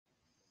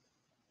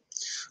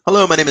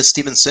Hello, my name is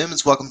Steven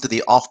Sims. Welcome to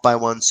the Off by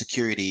One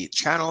Security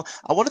channel.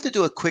 I wanted to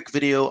do a quick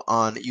video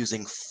on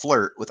using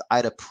FLIRT with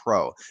IDA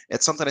Pro.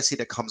 It's something I see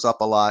that comes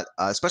up a lot,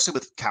 especially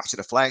with capture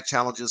the flag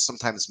challenges,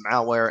 sometimes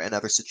malware and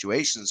other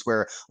situations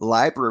where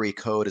library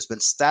code has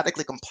been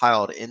statically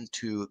compiled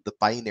into the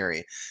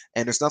binary.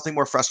 And there's nothing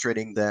more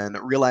frustrating than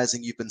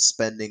realizing you've been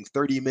spending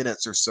 30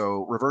 minutes or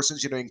so reverse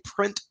engineering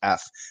printf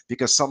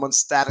because someone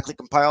statically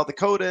compiled the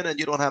code in and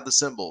you don't have the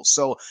symbols.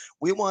 So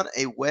we want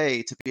a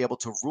way to be able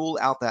to rule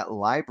out that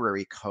library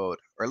code,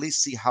 or at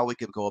least see how we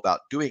could go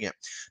about doing it.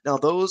 Now,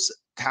 those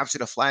capture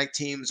the flag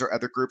teams or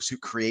other groups who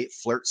create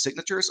FLIRT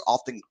signatures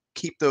often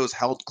keep those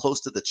held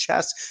close to the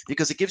chest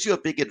because it gives you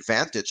a big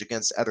advantage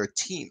against other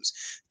teams.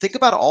 Think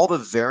about all the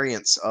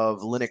variants of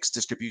Linux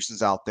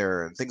distributions out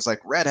there and things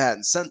like Red Hat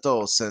and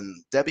CentOS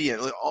and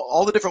Debian,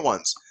 all the different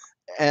ones,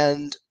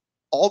 and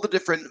all the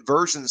different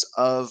versions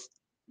of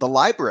the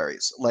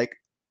libraries like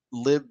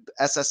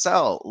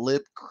libssl,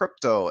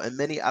 libcrypto, and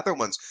many other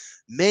ones.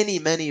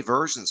 Many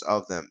versions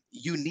of them.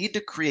 You need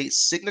to create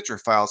signature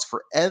files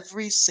for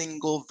every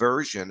single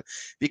version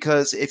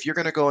because if you're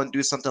going to go and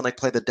do something like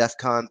play the DEF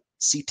CON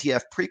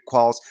CTF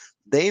prequels,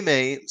 they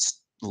may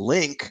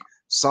link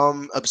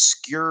some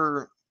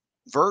obscure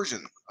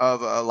version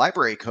of a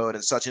library code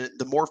and such. And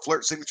the more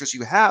FLIRT signatures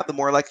you have, the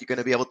more likely you're going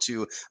to be able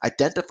to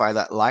identify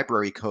that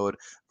library code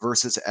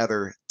versus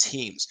other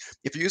teams.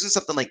 If you're using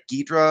something like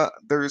Ghidra,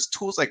 there's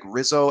tools like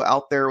Rizzo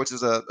out there, which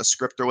is a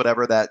script or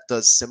whatever that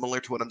does similar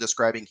to what I'm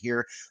describing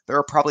here. There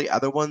are probably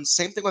other ones.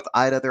 Same thing with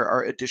IDA. There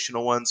are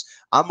additional ones.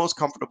 I'm most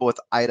comfortable with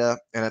IDA,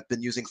 and I've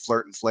been using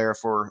FLIRT and FLAIR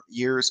for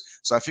years.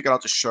 So I figured I'll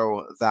just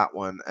show that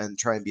one and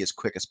try and be as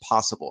quick as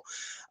possible.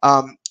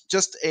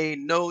 Just a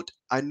note,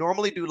 I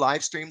normally do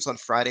live streams on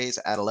Fridays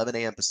at 11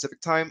 a.m. Pacific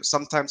time.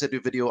 Sometimes I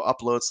do video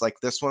uploads like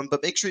this one,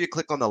 but make sure you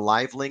click on the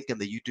live link in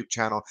the YouTube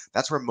channel.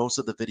 That's where most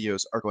of the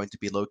videos are going to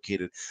be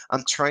located.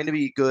 I'm trying to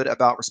be good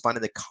about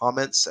responding to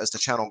comments. As the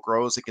channel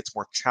grows, it gets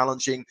more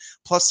challenging.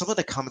 Plus, some of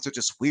the comments are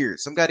just weird.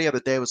 Some guy the other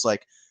day was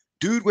like,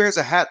 dude wears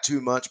a hat too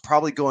much,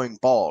 probably going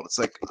bald. It's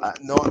like,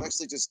 no, I'm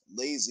actually just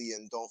lazy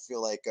and don't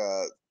feel like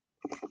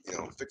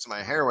fixing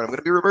my hair when I'm going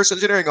to be reverse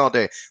engineering all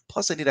day.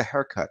 Plus, I need a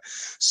haircut.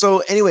 So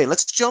anyway,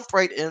 let's jump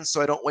right in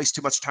so I don't waste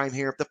too much time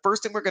here. The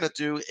first thing we're going to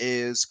do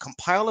is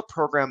compile a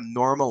program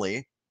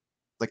normally,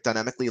 like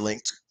dynamically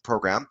linked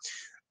program,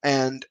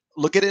 and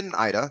look at it in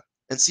IDA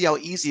and see how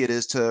easy it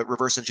is to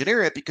reverse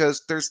engineer it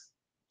because there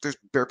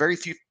are very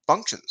few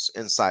functions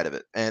inside of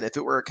it. And if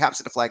it were a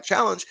capture the flag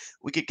challenge,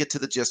 we could get to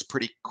the gist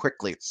pretty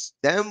quickly.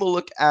 Then we'll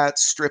look at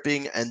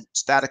stripping and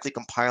statically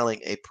compiling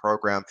a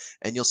program,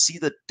 and you'll see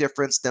the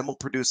difference. Then we'll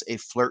produce a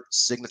FLIRT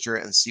signature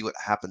and see what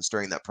happens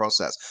during that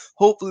process.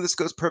 Hopefully this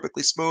goes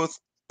perfectly smooth,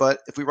 but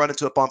if we run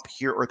into a bump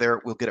here or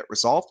there, we'll get it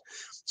resolved.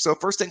 So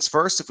first things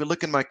first, if we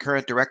look in my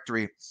current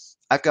directory,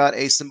 I've got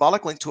a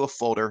symbolic link to a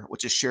folder,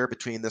 which is shared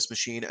between this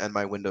machine and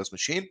my Windows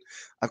machine.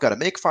 I've got a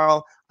make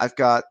file. I've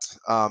got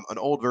an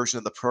old version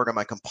of the program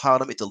I compiled.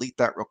 Let me delete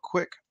that real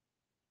quick.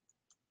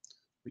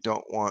 We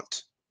don't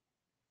want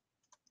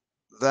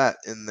that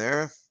in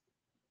there.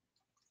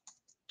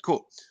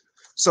 Cool.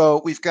 So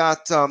we've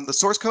got the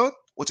source code,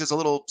 which is a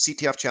little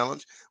CTF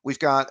challenge. We've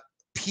got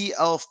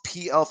PELF,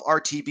 PELF,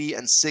 RTB,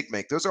 and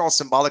SIGMake. Those are all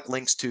symbolic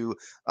links to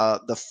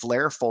the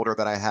FLAIR folder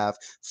that I have.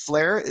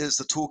 FLAIR is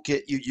the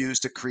toolkit you use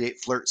to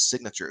create FLIRT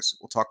signatures.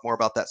 We'll talk more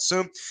about that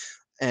soon,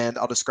 and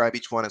I'll describe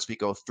each one as we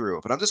go through.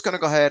 But I'm just going to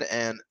go ahead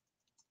and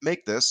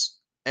make this,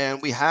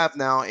 and we have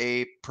now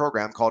a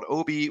program called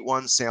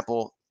OB1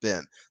 sample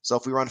bin. So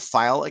if we run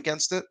file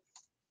against it,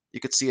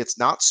 you can see it's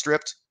not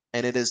stripped,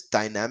 and it is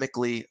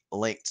dynamically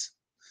linked.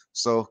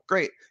 So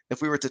great.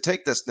 If we were to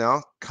take this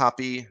now,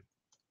 copy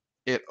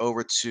it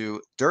over to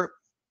derp,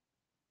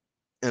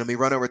 and we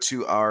run over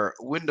to our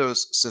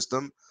Windows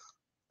system,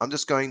 I'm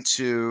just going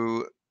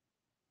to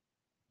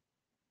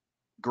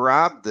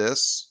grab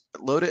this,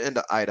 load it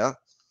into IDA,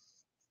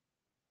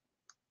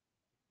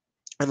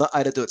 and let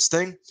IDA do its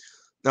thing.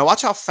 Now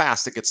watch how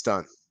fast it gets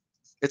done.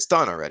 It's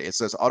done already. It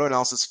says auto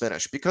analysis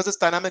finished. Because it's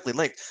dynamically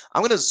linked,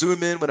 I'm going to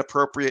zoom in when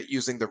appropriate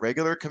using the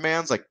regular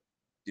commands like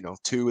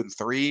 2 and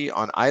 3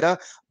 on IDA.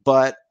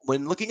 But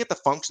when looking at the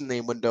function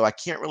name window, I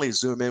can't really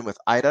zoom in with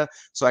IDA.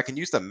 So I can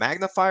use the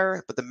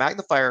magnifier, but the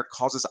magnifier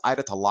causes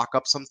IDA to lock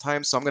up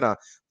sometimes. So I'm going to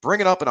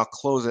bring it up and I'll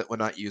close it when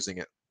not using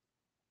it.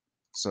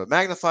 So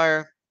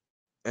magnifier,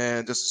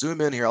 and just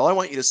zoom in here. All I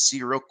want you to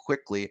see real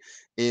quickly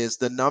is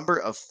the number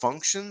of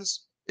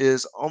functions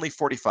is only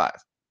 45.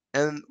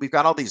 And we've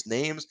got all these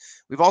names.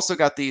 We've also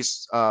got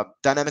these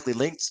dynamically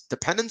linked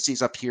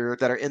dependencies up here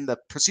that are in the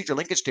procedure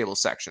linkage table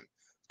section,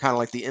 kind of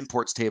like the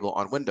imports table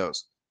on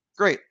Windows.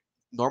 Great,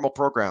 normal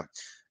program.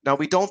 Now,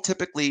 we don't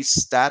typically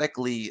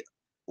statically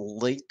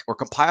link or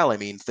compile,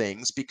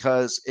 things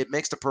because it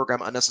makes the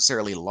program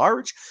unnecessarily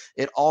large.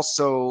 It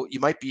also, you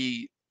might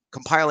be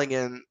compiling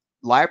in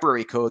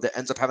library code that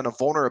ends up having a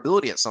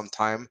vulnerability at some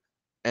time,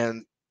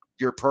 and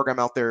your program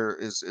out there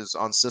is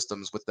on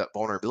systems with that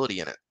vulnerability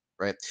in it,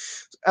 right?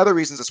 Other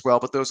reasons as well,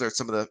 but those are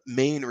some of the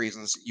main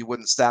reasons you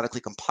wouldn't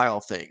statically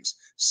compile things.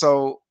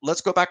 So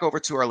let's go back over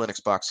to our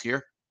Linux box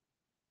here.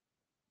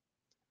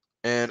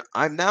 And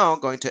I'm now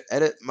going to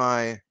edit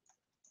my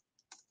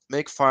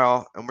make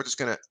file, and we're just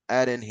going to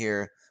add in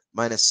here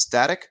minus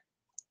static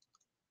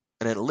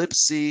and then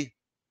libc.a.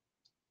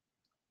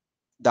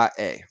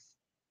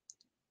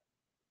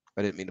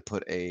 I didn't mean to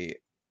put a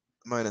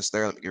minus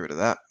there. Let me get rid of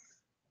that.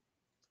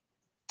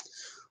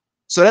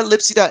 So that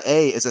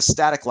libc.a is a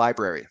static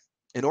library.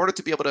 In order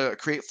to be able to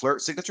create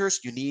FLIRT signatures,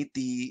 you need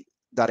the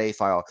 .a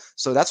file.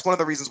 So that's one of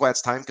the reasons why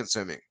it's time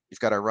consuming. You've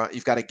got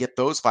to get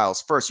those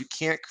files first. You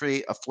can't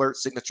create a FLIRT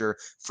signature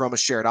from a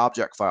shared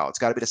object file. It's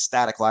got to be the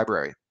static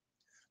library.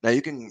 Now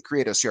you can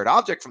create a shared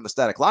object from the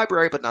static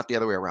library, but not the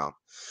other way around.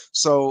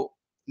 So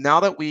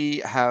now that we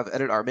have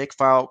edited our make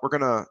file, we're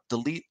going to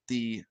delete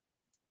the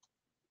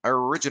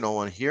original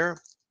one here,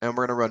 and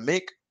we're going to run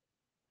make.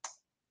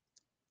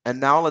 And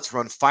now let's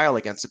run file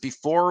against it.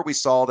 Before we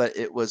saw that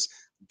it was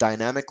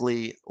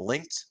dynamically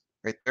linked.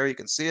 Right there, you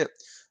can see it.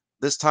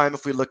 This time,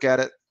 if we look at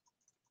it,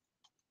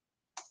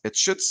 it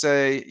should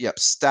say, yep,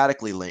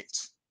 statically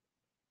linked.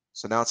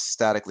 So now it's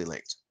statically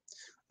linked.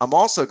 I'm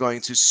also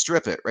going to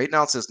strip it. Right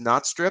now it says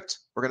not stripped.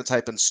 We're going to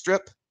type in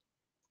strip.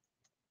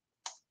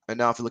 And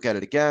now if you look at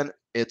it again,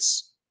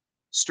 it's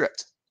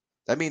stripped.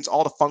 That means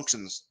all the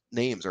functions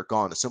names are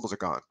gone. The symbols are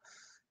gone.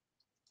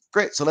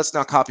 Great. So let's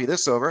now copy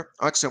this over.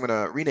 Actually, I'm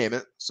going to rename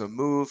it. So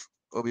move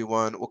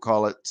ob1. We'll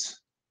call it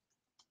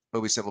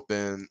ob simple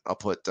bin. I'll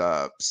put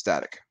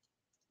static.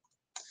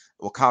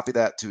 We'll copy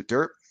that to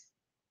dirt.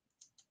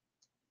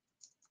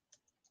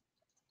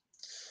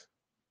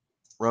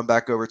 Run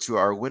back over to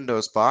our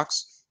Windows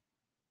box.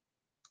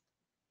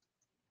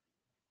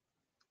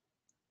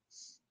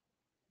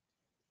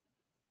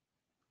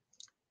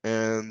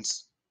 And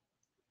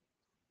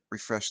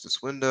refresh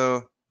this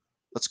window.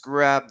 Let's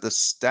grab the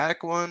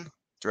static one,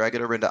 drag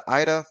it over into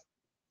IDA.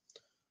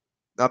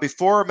 Now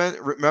before,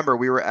 remember,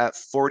 we were at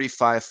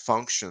 45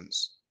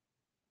 functions.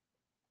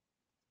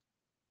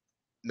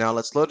 Now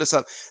let's load this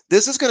up.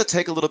 This is going to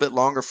take a little bit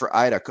longer for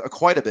IDA,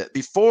 quite a bit.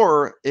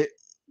 Before, it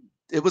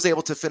was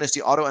able to finish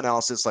the auto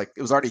analysis, like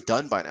it was already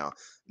done by now.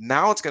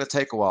 Now it's going to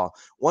take a while.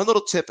 One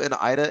little tip in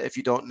IDA, if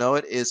you don't know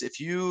it, is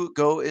if you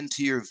go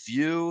into your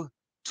view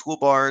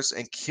toolbars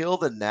and kill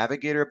the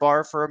navigator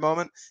bar for a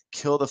moment,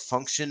 kill the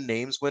function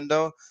names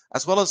window,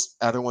 as well as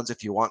other ones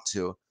if you want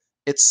to,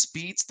 it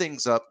speeds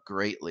things up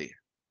greatly.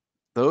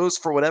 Those,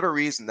 for whatever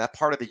reason, that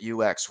part of the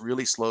UX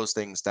really slows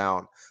things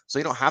down. So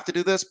you don't have to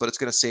do this, but it's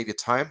going to save you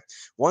time.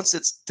 Once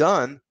it's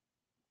done,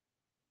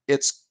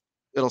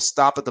 it'll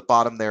stop at the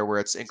bottom there where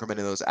it's incrementing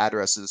those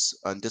addresses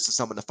and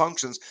disassembling the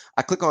functions.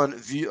 I click on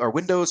View or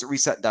Windows,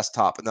 Reset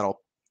Desktop, and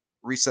that'll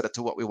reset it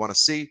to what we want to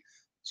see.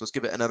 So let's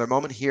give it another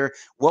moment here.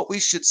 What we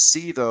should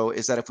see, though,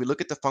 is that if we look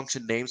at the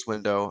function names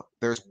window,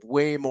 there's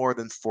way more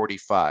than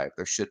 45.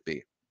 There should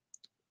be.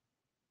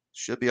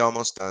 Should be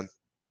almost done.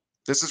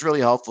 This is really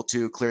helpful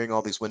too, clearing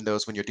all these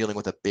windows when you're dealing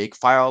with a big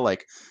file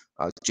like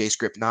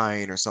JScript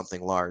 9 or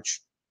something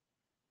large.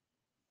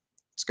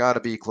 It's got to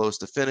be close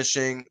to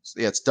finishing.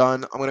 So yeah, it's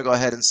done. I'm going to go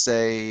ahead and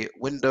say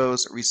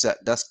Windows Reset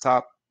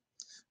Desktop,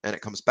 and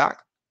it comes back.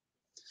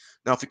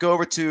 Now, if we go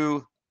over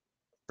to,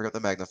 bring up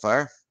the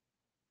magnifier,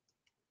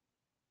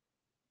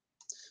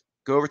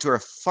 go over to our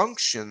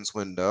functions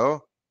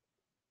window,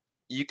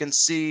 you can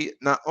see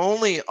not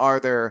only are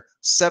there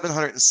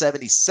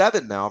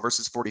 777 now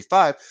versus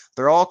 45,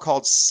 they're all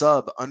called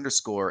sub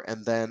underscore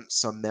and then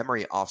some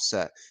memory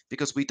offset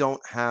because we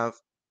don't have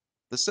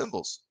the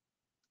symbols.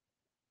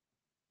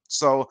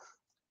 So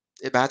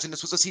imagine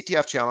this was a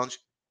CTF challenge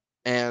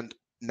and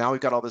now we've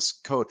got all this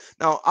code.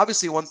 Now,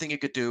 obviously, one thing you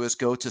could do is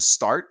go to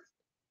start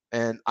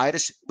and IDA,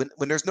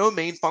 when there's no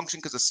main function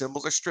because the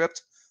symbols are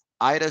stripped,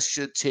 IDA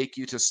should take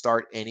you to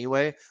start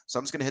anyway. So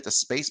I'm just going to hit the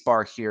space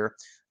bar here.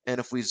 And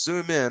if we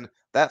zoom in,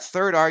 that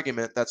third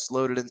argument that's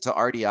loaded into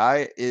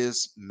RDI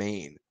is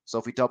main. So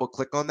if we double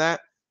click on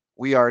that,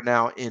 we are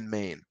now in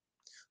main.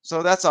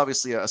 So that's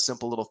obviously a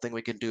simple little thing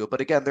we can do.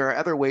 But again, there are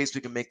other ways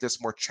we can make this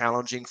more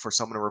challenging for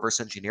someone reverse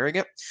engineering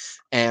it.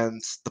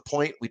 And the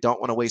point, we don't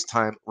want to waste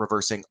time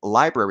reversing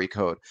library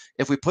code.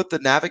 If we put the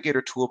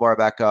navigator toolbar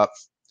back up,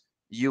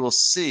 you will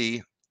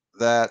see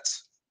that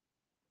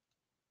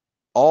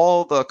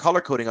all the color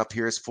coding up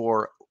here is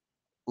for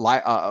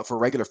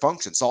regular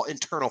functions, all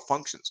internal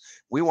functions.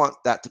 We want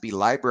that to be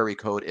library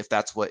code if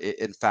that's what it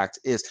in fact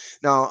is.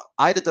 Now,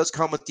 IDA does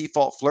come with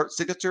default FLIRT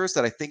signatures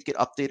that I think get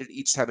updated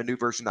each time a new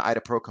version of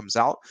IDA Pro comes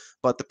out.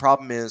 But the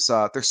problem is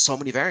there's so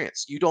many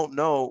variants. You don't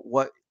know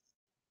what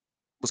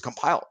was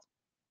compiled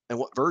and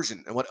what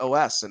version and what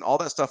OS and all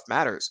that stuff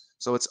matters.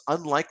 So it's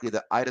unlikely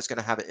that IDA is going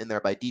to have it in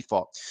there by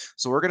default.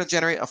 So we're going to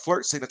generate a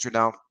FLIRT signature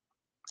now,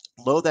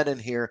 load that in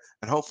here,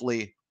 and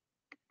hopefully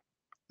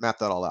map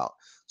that all out.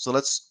 So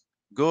let's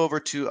go over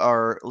to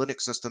our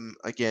Linux system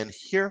again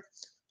here.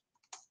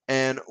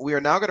 And we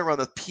are now going to run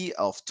the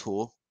pelf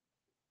tool.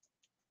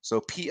 So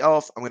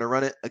pelf, I'm going to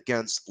run it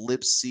against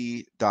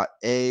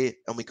libc.a,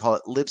 and we call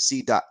it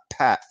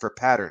libc.pat for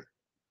pattern.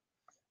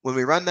 When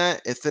we run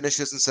that, it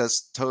finishes and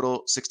says total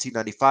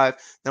 1695.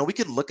 Now we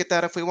can look at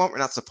that if we want. We're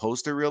not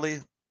supposed to really.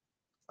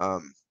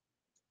 But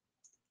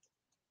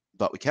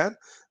but we can.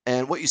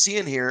 And what you see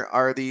in here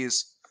are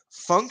these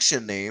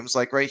function names,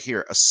 like right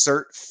here,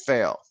 assert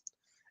fail.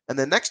 And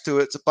then next to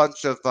it, it's a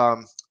bunch of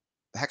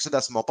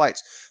hexadecimal bytes.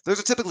 Those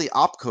are typically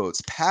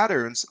opcodes,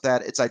 patterns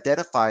that it's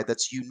identified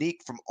that's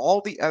unique from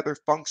all the other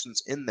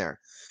functions in there.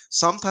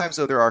 Sometimes,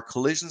 though, there are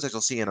collisions, as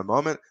you'll see in a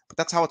moment, but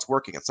that's how it's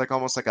working. It's like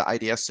almost like an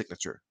IDS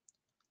signature.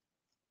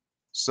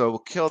 So we'll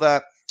kill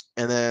that.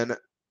 And then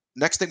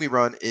next thing we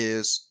run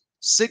is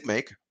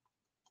sigmake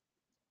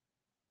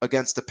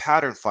against the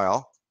pattern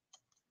file,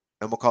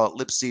 and we'll call it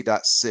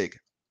libc.sig.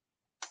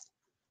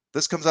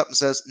 This comes up and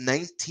says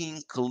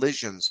 19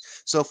 collisions.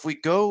 So if we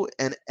go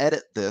and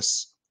edit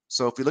this,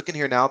 so if we look in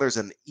here now, there's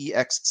an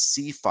exc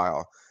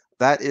file.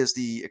 That is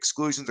the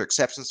exclusions or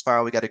exceptions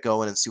file. We got to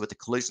go in and see what the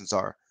collisions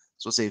are.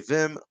 So we'll say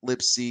vim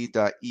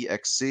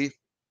libc.exc.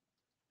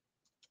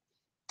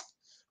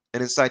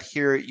 And inside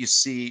here, you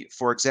see,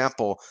 for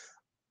example,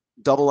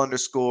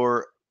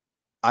 _ISWCT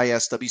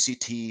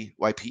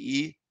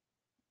YPE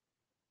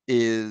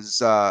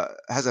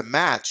has a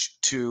match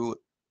to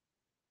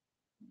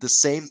the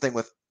same thing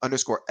with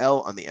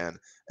 _L on the end.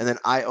 And then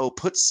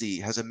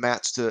IOPUTC has a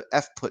match to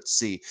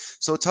FPUTC.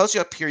 So it tells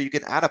you up here you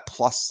can add a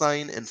plus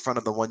sign in front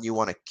of the one you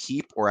want to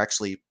keep or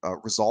actually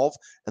resolve,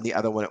 and the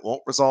other one it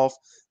won't resolve.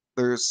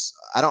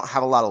 I don't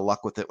have a lot of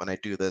luck with it when I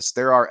do this.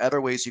 There are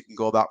other ways you can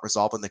go about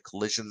resolving the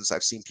collisions.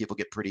 I've seen people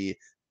get pretty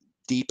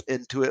deep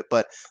into it,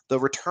 but the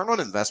return on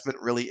investment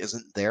really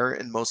isn't there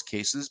in most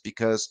cases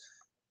because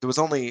there was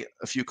only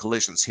a few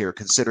collisions here,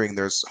 considering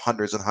there's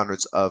hundreds and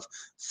hundreds of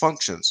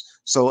functions.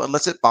 So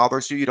unless it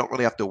bothers you, you don't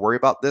really have to worry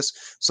about this.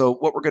 So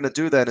what we're going to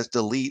do then is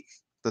delete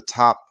the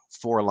top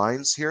 4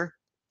 lines here,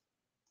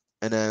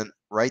 and then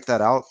write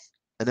that out,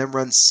 and then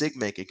run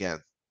sigmake again.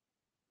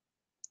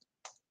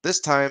 This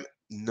time,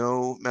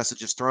 no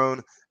message is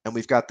thrown, and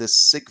we've got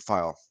this sig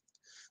file.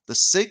 The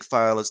sig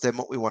file is then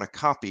what we want to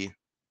copy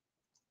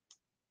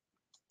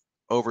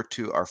over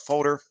to our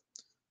folder,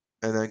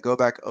 and then go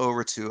back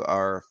over to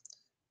our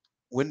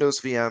Windows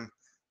VM,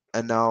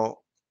 and now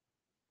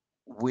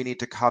we need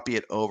to copy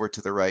it over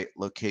to the right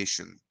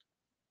location.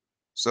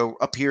 So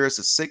up here is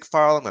a sig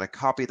file. I'm going to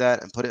copy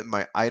that and put it in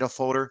my IDA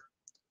folder.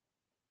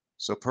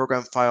 So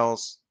program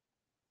files,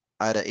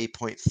 IDA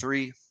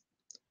 8.3,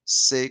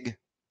 sig,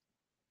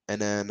 and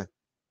then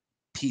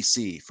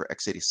PC for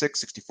x86,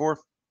 64.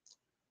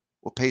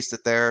 We'll paste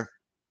it there.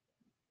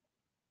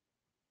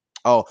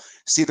 Oh,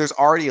 see, there's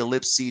already a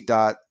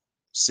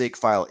libc.sig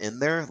file in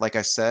there. Like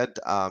I said,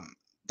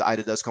 the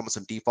IDA does come with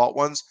some default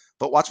ones,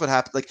 but watch what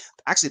happens. Like,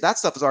 actually, that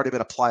stuff has already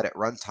been applied at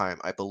runtime,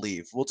 I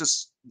believe. We'll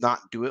just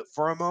not do it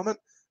for a moment,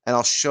 and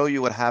I'll show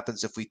you what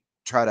happens if we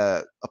try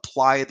to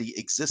apply the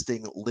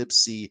existing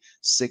libc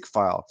sig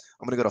file.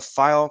 I'm going to go to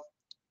File,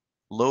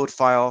 Load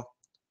File,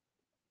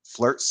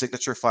 FLIRT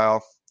Signature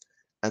File,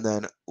 and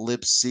then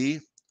libc.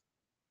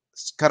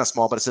 It's kind of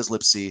small, but it says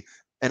libc,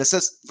 and it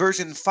says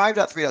version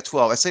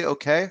 5.3.12. I say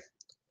OK,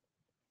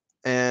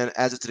 and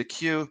adds it to the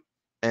queue,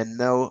 and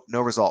no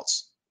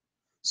results.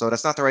 So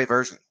that's not the right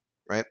version,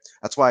 right?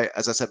 That's why,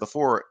 as I said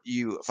before,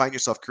 you find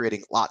yourself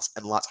creating lots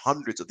and lots,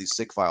 hundreds of these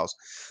sig files.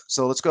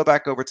 So let's go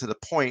back over to the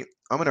point.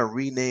 I'm going to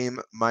rename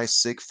my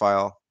sig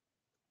file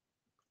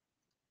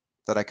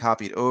that I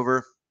copied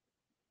over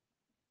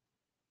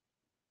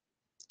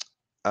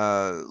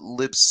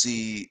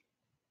libc.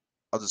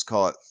 I'll just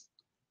call it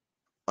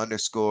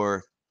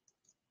 _OB1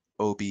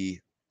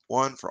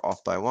 for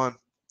off by 1.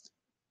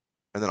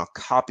 And then I'll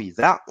copy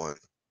that one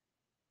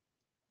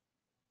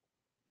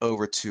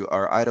over to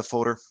our IDA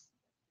folder.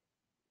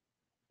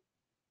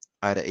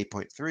 IDA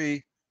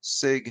 8.3,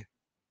 sig,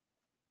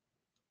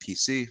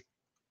 PC,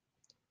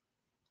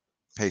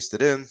 paste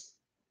it in.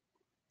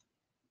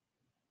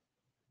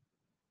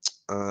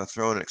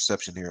 Throw an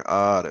exception here.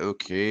 Odd.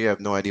 Okay, I have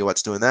no idea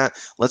what's doing that.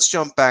 Let's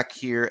jump back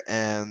here,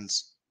 and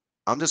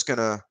I'm just going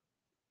to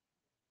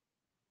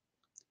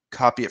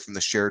copy it from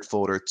the shared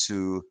folder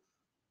to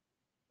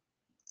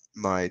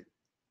my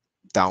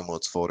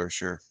downloads folder,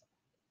 sure.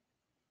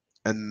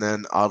 And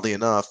then, oddly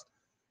enough,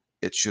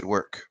 it should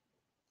work.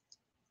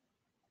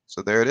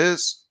 So there it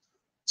is.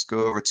 Let's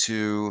go over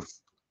to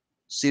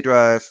C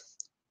drive.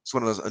 It's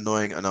one of those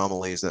annoying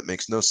anomalies that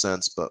makes no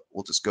sense, but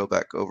we'll just go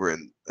back over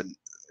and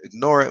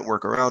ignore it and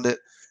work around it.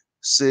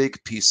 Sig,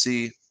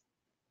 PC,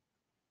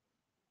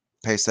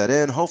 paste that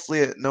in.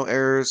 Hopefully, no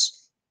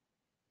errors.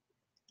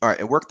 All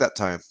right, it worked that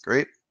time.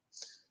 Great.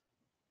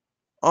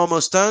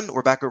 Almost done.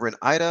 We're back over in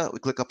IDA. We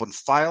click up on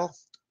File,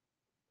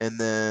 and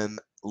then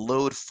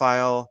Load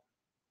File,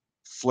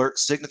 FLIRT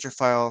Signature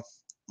File,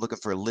 looking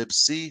for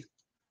libc.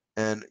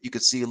 And you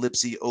can see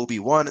libc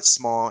OB1. It's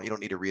small. You don't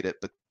need to read it,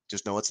 but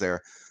just know it's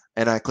there.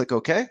 And I click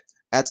OK.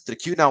 Adds to the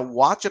queue. Now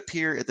watch up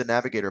here at the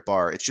navigator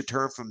bar. It should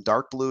turn from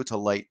dark blue to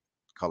light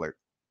colored.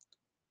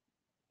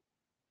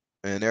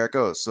 And there it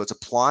goes. So it's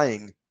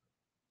applying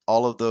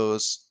all of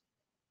those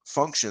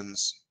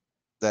functions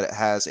that it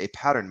has a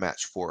pattern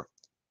match for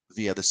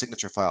via the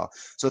signature file.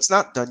 So it's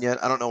not done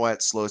yet. I don't know why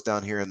it slows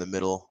down here in the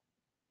middle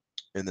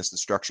in this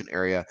instruction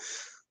area.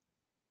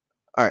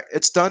 All right,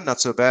 it's done. Not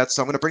so bad.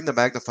 So I'm going to bring the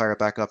magnifier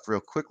back up real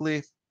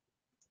quickly.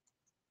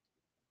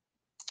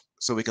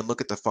 So we can look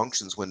at the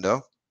functions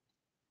window.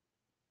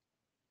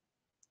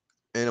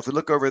 And if we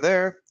look over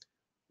there,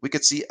 we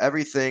could see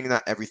everything,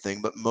 not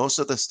everything, but most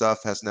of the stuff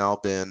has now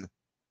been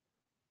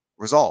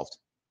resolved.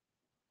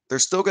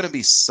 There's still going to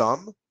be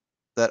some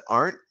that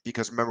aren't,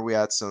 because remember we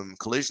had some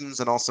collisions,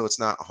 and also it's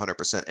not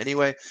 100%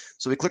 anyway.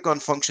 So we click on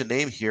function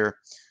name here.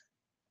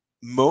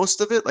 Most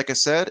of it, like I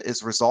said,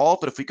 is resolved,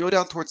 but if we go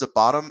down towards the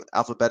bottom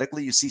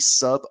alphabetically, you see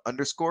sub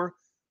underscore.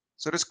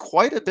 So there's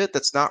quite a bit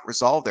that's not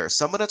resolved there.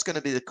 Some of that's going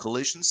to be the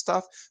collision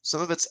stuff.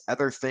 Some of it's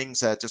other things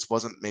that just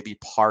wasn't maybe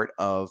part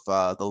of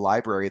the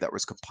library that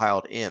was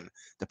compiled in,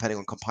 depending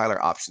on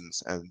compiler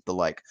options and the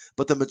like.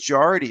 But the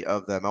majority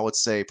of them, I would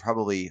say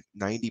probably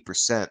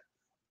 90%,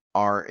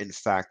 are in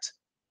fact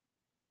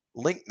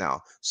linked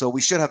now. So we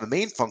should have a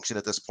main function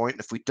at this point. And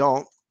if we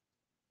don't,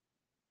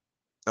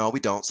 no, we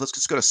don't. So let's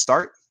just go to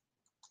start.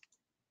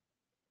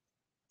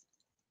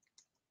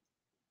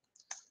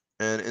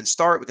 And in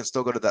start, we can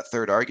still go to that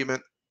third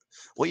argument.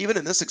 Well, even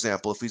in this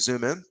example, if we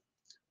zoom in,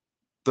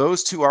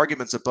 those two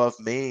arguments above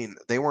main,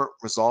 they weren't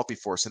resolved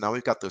before. So now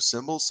we've got those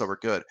symbols, so we're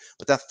good.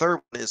 But that third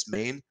one is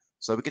main.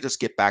 So we can just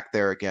get back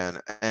there again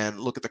and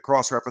look at the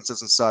cross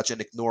references and such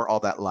and ignore all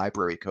that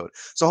library code.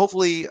 So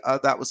hopefully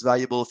that was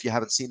valuable. If you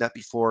haven't seen that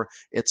before,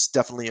 it's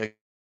definitely a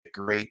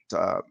great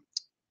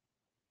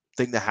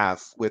thing to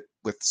have with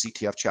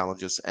CTF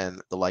challenges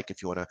and the like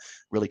if you want to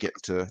really get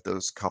into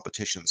those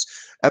competitions.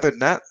 Other than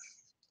that,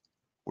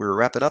 we're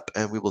wrapping up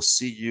and we will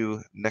see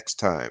you next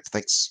time.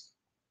 Thanks.